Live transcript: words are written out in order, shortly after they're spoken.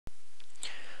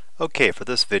Okay, for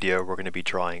this video we're going to be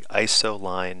drawing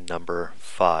Isoline number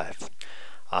 5.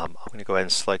 I'm going to go ahead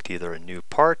and select either a new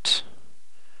part,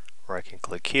 or I can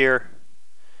click here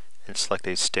and select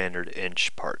a standard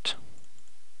inch part.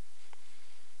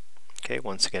 Okay,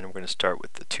 once again we're going to start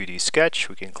with the 2D sketch.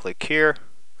 We can click here,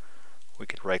 we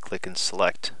can right click and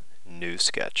select new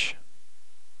sketch.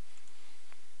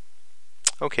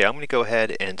 Okay, I'm going to go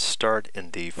ahead and start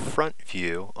in the front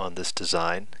view on this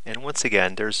design, and once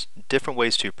again there's different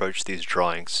ways to approach these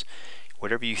drawings.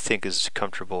 Whatever you think is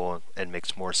comfortable and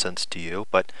makes more sense to you,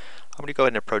 but I'm going to go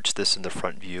ahead and approach this in the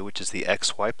front view, which is the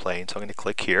XY plane. So I'm going to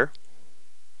click here,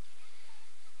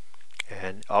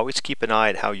 and always keep an eye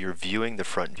at how you're viewing the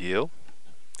front view.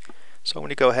 So I'm going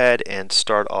to go ahead and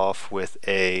start off with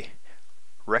a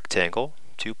rectangle,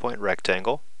 2-point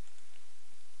rectangle.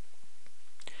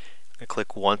 I'm going to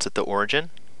click once at the origin.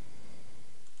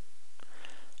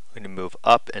 I'm going to move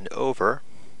up and over,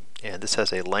 and this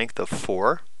has a length of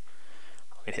 4.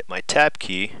 I'm going to hit my tab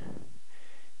key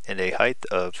and a height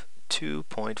of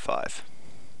 2.5.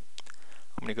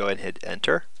 I'm going to go ahead and hit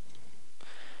enter.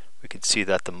 We can see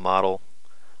that the model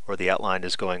or the outline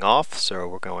is going off, so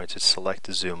we're going to select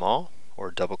the zoom all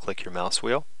or double click your mouse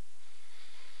wheel.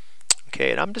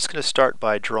 Okay, and I'm just going to start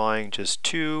by drawing just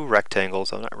 2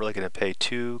 rectangles. I'm not really going to pay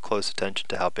too close attention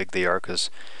to how big they are because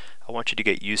I want you to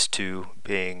get used to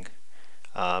being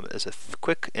as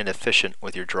quick and efficient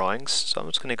with your drawings. So I'm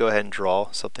just going to go ahead and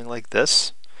draw something like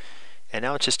this. And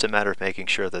now it's just a matter of making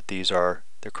sure that these are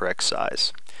the correct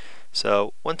size.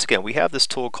 So once again, we have this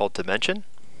tool called Dimension.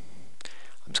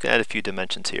 I'm just going to add a few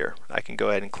dimensions here. I can go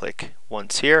ahead and click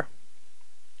once here.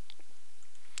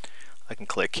 I can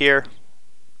click here.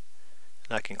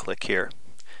 I can click here.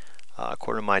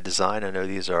 According to my design, I know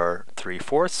these are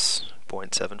 3/4,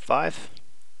 0.75.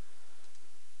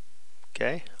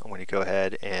 Okay, I'm going to go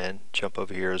ahead and jump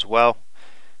over here as well.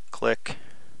 Click,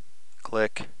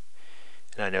 click,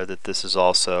 and I know that this is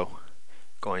also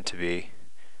going to be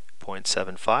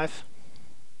 0.75.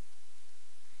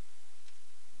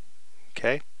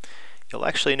 Okay, you'll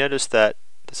actually notice that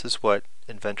this is what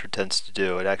Inventor tends to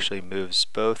do. It actually moves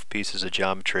both pieces of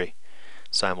geometry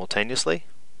simultaneously.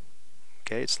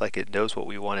 Okay, it's like it knows what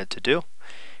we want it to do.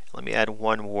 Let me add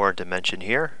one more dimension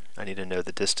here. I need to know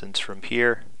the distance from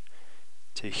here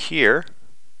to here,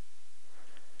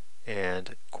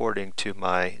 and according to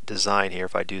my design here,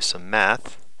 if I do some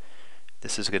math,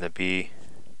 this is going to be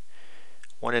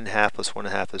 1.5 plus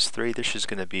 1.5 is 3. This is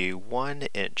going to be 1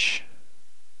 inch.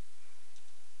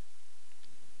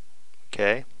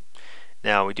 Okay.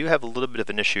 Now we do have a little bit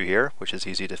of an issue here, which is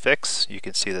easy to fix. You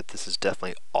can see that this is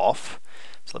definitely off.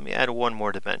 So let me add one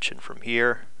more dimension from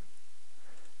here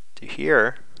to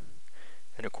here.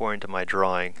 And according to my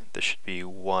drawing, this should be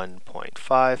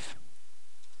 1.5.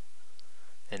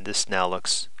 And this now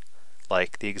looks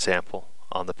like the example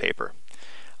on the paper.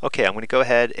 Okay, I'm going to go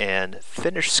ahead and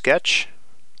finish sketch.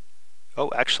 Oh,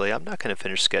 actually, I'm not going to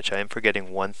finish sketch. I am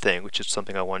forgetting one thing, which is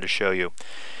something I wanted to show you.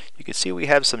 You can see we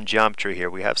have some geometry here.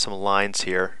 We have some lines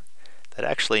here that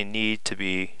actually need to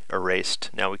be erased.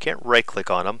 Now we can't right click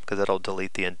on them because that'll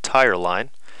delete the entire line.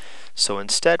 So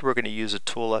instead we're going to use a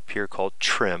tool up here called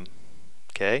trim.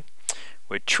 Okay,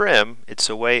 with trim, it's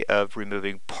a way of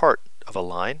removing part of a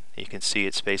line. You can see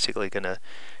it's basically going to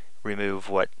remove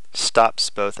what stops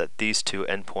both at these two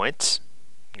endpoints.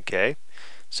 Okay,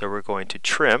 so we're going to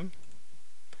trim.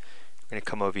 We're going to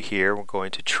come over here, we're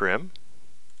going to trim.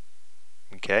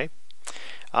 Okay,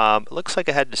 it looks like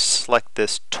I had to select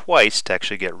this twice to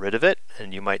actually get rid of it,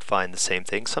 and you might find the same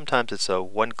thing. Sometimes it's a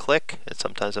one click, and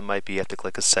sometimes it might be you have to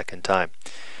click a second time.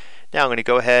 Now I'm going to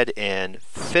go ahead and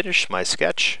finish my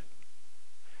sketch.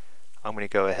 I'm going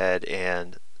to go ahead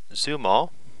and zoom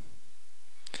all,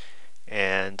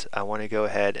 and I want to go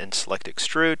ahead and select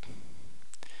extrude,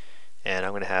 and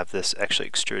I'm going to have this actually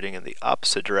extruding in the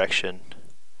opposite direction,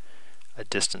 a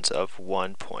distance of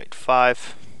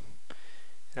 1.5.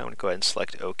 And I'm going to go ahead and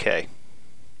select OK.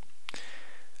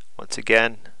 Once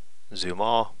again, zoom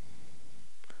all,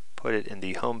 put it in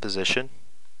the home position,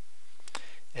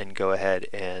 and go ahead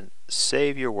and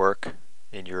save your work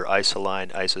in your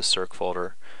Isoline IsoCirc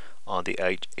folder on the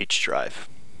H drive.